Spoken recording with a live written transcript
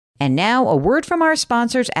And now, a word from our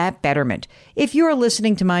sponsors at Betterment. If you're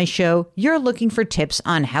listening to my show, you're looking for tips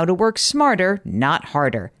on how to work smarter, not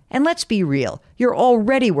harder. And let's be real, you're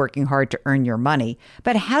already working hard to earn your money.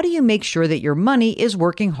 But how do you make sure that your money is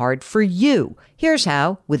working hard for you? Here's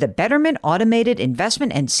how. With a Betterment automated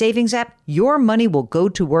investment and savings app, your money will go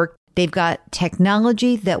to work. They've got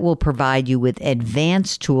technology that will provide you with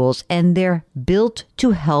advanced tools, and they're built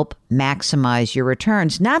to help maximize your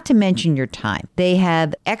returns, not to mention your time. They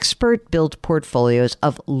have expert-built portfolios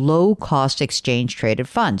of low-cost exchange-traded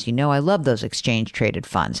funds. You know I love those exchange-traded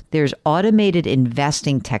funds. There's automated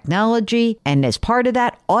investing technology, and as part of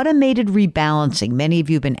that, automated rebalancing. Many of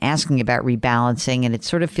you have been asking about rebalancing, and it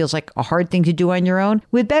sort of feels like a hard thing to do on your own.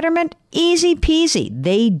 With Betterment, easy peasy.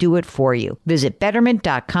 They do it for you. Visit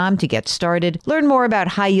Betterment.com to get started. Learn more about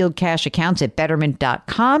high-yield cash accounts at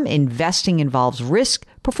Betterment.com. Investing involves risk.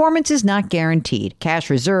 Performance is not guaranteed.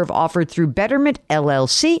 Cash reserve offered through Betterment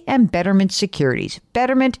LLC and Betterment Securities.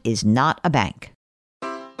 Betterment is not a bank.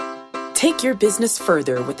 Take your business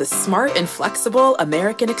further with the smart and flexible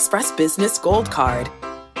American Express Business Gold Card.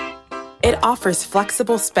 It offers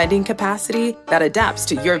flexible spending capacity that adapts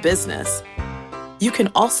to your business. You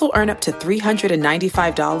can also earn up to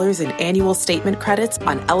 $395 in annual statement credits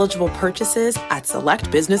on eligible purchases at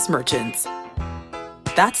select business merchants.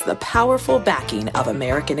 That's the powerful backing of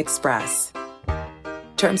American Express.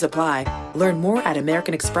 Terms apply. Learn more at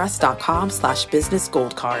americanexpress.com/business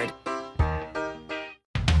gold card.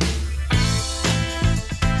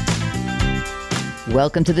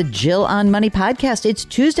 Welcome to the Jill on Money podcast. It's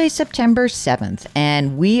Tuesday, September 7th,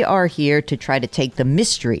 and we are here to try to take the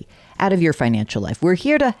mystery out of your financial life. We're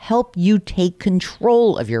here to help you take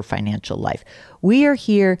control of your financial life. We are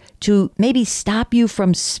here to maybe stop you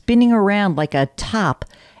from spinning around like a top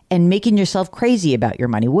and making yourself crazy about your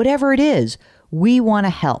money. Whatever it is, we want to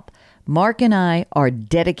help. Mark and I are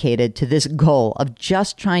dedicated to this goal of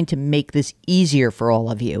just trying to make this easier for all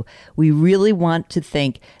of you. We really want to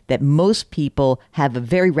think that most people have a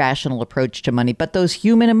very rational approach to money, but those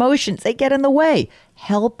human emotions, they get in the way.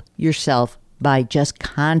 Help yourself by just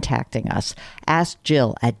contacting us. Ask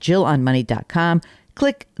Jill at jillonmoney.com.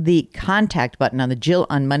 Click the contact button on the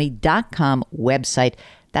jillonmoney.com website.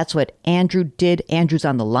 That's what Andrew did. Andrew's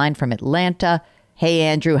on the line from Atlanta. Hey,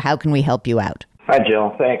 Andrew, how can we help you out? Hi,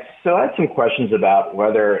 Jill. Thanks. So I had some questions about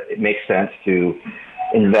whether it makes sense to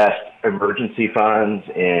invest emergency funds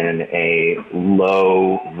in a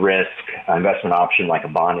low-risk investment option like a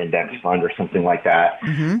bond index fund or something like that.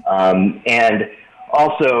 And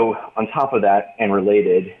also, on top of that and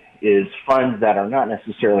related, is funds that are not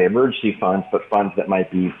necessarily emergency funds, but funds that might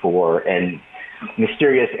be for an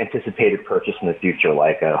mysterious anticipated purchase in the future,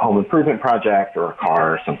 like a home improvement project or a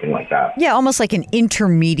car or something like that. Yeah, almost like an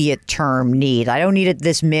intermediate term need. I don't need it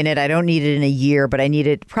this minute. I don't need it in a year, but I need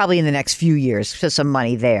it probably in the next few years. So some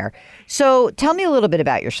money there. So tell me a little bit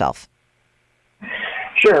about yourself.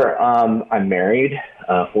 Sure. I'm married,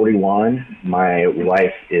 41. My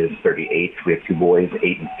wife is 38. We have two boys,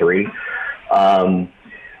 8 and 3. I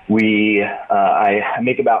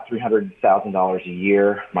make about $300,000 a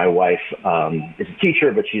year. My wife is a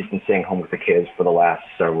teacher, but she's been staying home with the kids for the last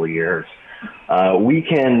several years. We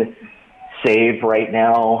can save right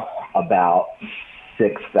now about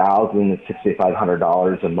 $6,000 to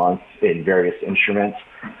 $6,500 a month in various instruments.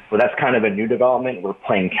 But that's kind of a new development. We're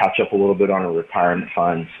playing catch up a little bit on our retirement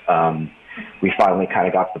funds. We finally kind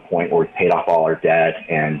of got to the point where we've paid off all our debt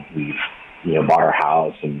and we've bought our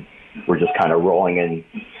house, and we're just kind of rolling in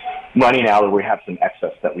money now that we have some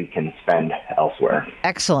excess that we can spend elsewhere.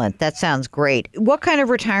 Excellent. That sounds great. What kind of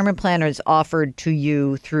retirement plan is offered to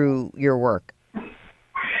you through your work?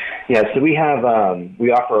 Yeah, so we have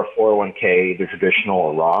we offer a 401k, the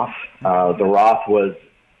traditional Roth. The Roth was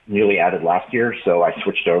newly added last year, so I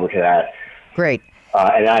switched over to that. Great.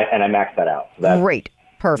 And I maxed that out. So great.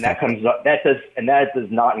 Perfect. That does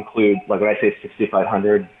not include, like when I say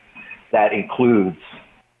 $6,500, that includes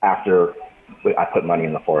after I put money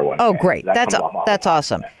in the 401k. Oh, great. That's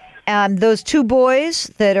awesome. Those two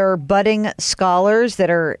boys that are budding scholars that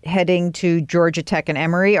are heading to Georgia Tech and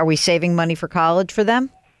Emory, are we saving money for college for them?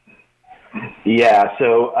 Yeah.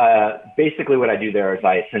 So basically what I do there is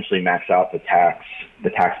I essentially max out the tax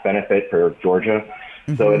benefit for Georgia.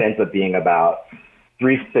 Mm-hmm. So it ends up being about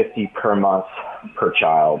 $350 per month per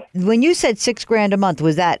child. When you said $6,000 a month,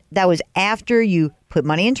 was that was after you put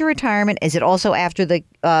money into retirement? Is it also after the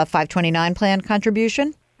 529 plan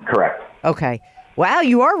contribution? Correct. Okay. Wow,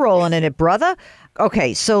 you are rolling in it, brother.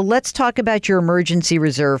 Okay, so let's talk about your emergency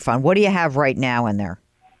reserve fund. What do you have right now in there?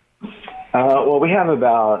 Well, we have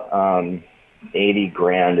about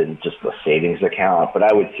 $80,000 in just a savings account, but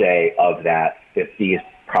I would say of that, 50%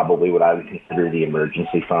 probably what I would consider the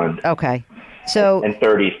emergency fund. Okay. So, and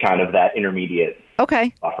 30 is kind of that intermediate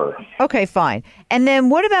buffer. Okay, fine. And then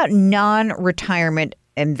what about non-retirement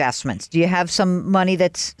investments? Do you have some money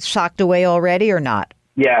that's socked away already or not?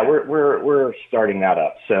 Yeah, we're starting that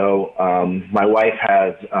up. So my wife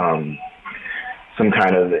has some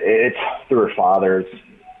kind of, it's through her father's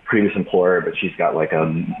previous employer, but she's got like a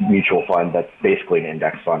mutual fund that's basically an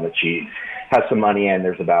index fund that she has some money in.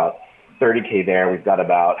 There's about $30K there. We've got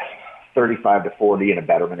about 35 to 40 in a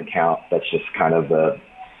Betterment account. That's just kind of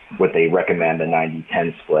what they recommend, a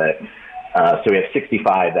 90-10 split. So we have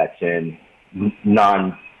 65 that's in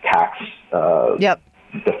non-tax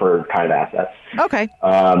deferred kind of assets. Okay.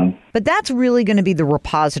 But that's really going to be the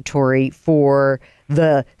repository for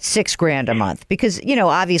the $6,000 a month because,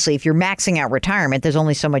 obviously if you're maxing out retirement, there's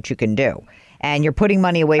only so much you can do. And you're putting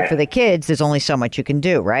money away for the kids, there's only so much you can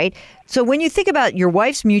do, right? So when you think about your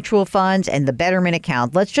wife's mutual funds and the Betterment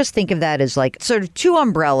account, let's just think of that as like sort of two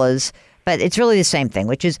umbrellas, but it's really the same thing,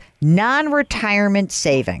 which is non-retirement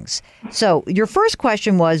savings. So your first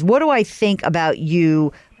question was, what do I think about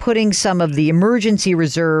you putting some of the emergency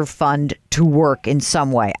reserve fund to work in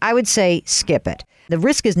some way? I would say skip it. The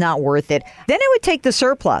risk is not worth it. Then I would take the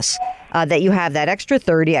surplus that you have, that extra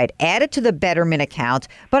 30. I'd add it to the Betterment account,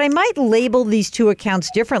 but I might label these two accounts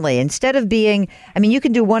differently. Instead of being, you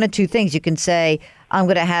can do one of two things. You can say, I'm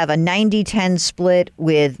going to have a 90-10 split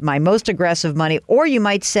with my most aggressive money, or you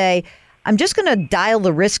might say, I'm just going to dial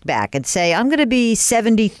the risk back and say, I'm going to be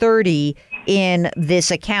 70-30 in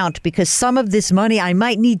this account because some of this money I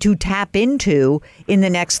might need to tap into in the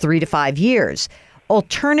next 3 to 5 years.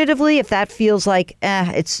 Alternatively, if that feels like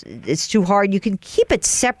it's too hard, you can keep it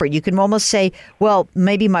separate. You can almost say, well,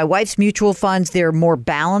 maybe my wife's mutual funds, they're more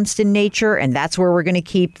balanced in nature, and that's where we're going to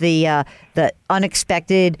keep the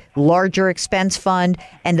unexpected larger expense fund,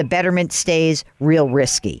 and the Betterment stays real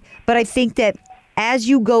risky. But I think that as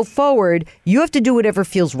you go forward, you have to do whatever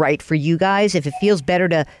feels right for you guys. If it feels better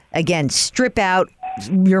to, again, strip out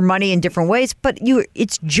your money in different ways, but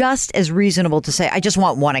it's just as reasonable to say, I just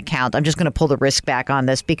want one account. I'm just going to pull the risk back on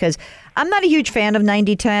this because I'm not a huge fan of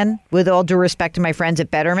 90-10, with all due respect to my friends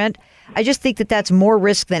at Betterment. I just think that that's more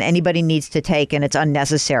risk than anybody needs to take, and it's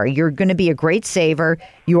unnecessary. You're going to be a great saver.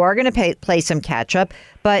 You are going to play some catch up.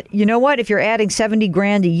 But you know what? If you're adding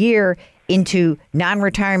 $70,000 a year into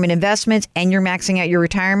non-retirement investments and you're maxing out your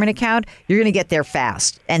retirement account, you're going to get there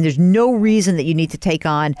fast. And there's no reason that you need to take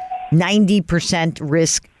on 90%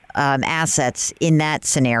 risk assets in that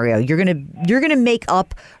scenario. You're gonna make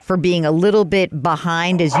up for being a little bit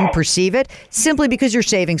behind as you perceive it, simply because you're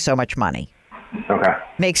saving so much money. Okay.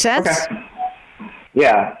 Make sense? Okay.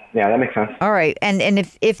 Yeah, that makes sense. All right, and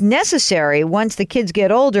if necessary, once the kids get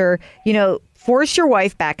older, force your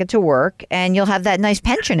wife back into work, and you'll have that nice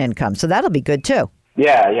pension income. So that'll be good too.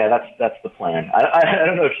 Yeah, that's the plan. I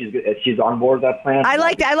don't know if she's on board with that plan. I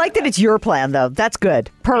like that it's your plan, though. That's good.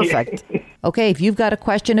 Perfect. Okay, if you've got a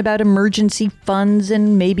question about emergency funds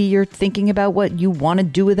and maybe you're thinking about what you want to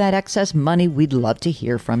do with that excess money, we'd love to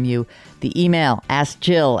hear from you. The email,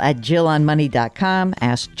 askjill@jillonmoney.com,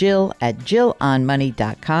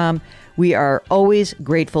 askjill@jillonmoney.com. We are always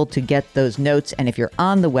grateful to get those notes. And if you're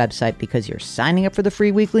on the website because you're signing up for the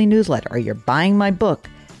free weekly newsletter or you're buying my book,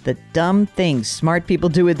 The Dumb Things Smart People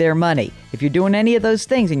Do With Their Money, if you're doing any of those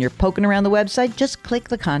things and you're poking around the website, just click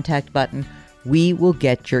the contact button. We will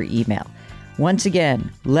get your email. Once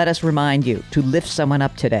again, let us remind you to lift someone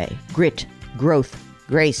up today. Grit, growth,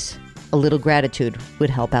 grace, a little gratitude would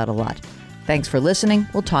help out a lot. Thanks for listening.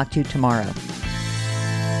 We'll talk to you tomorrow.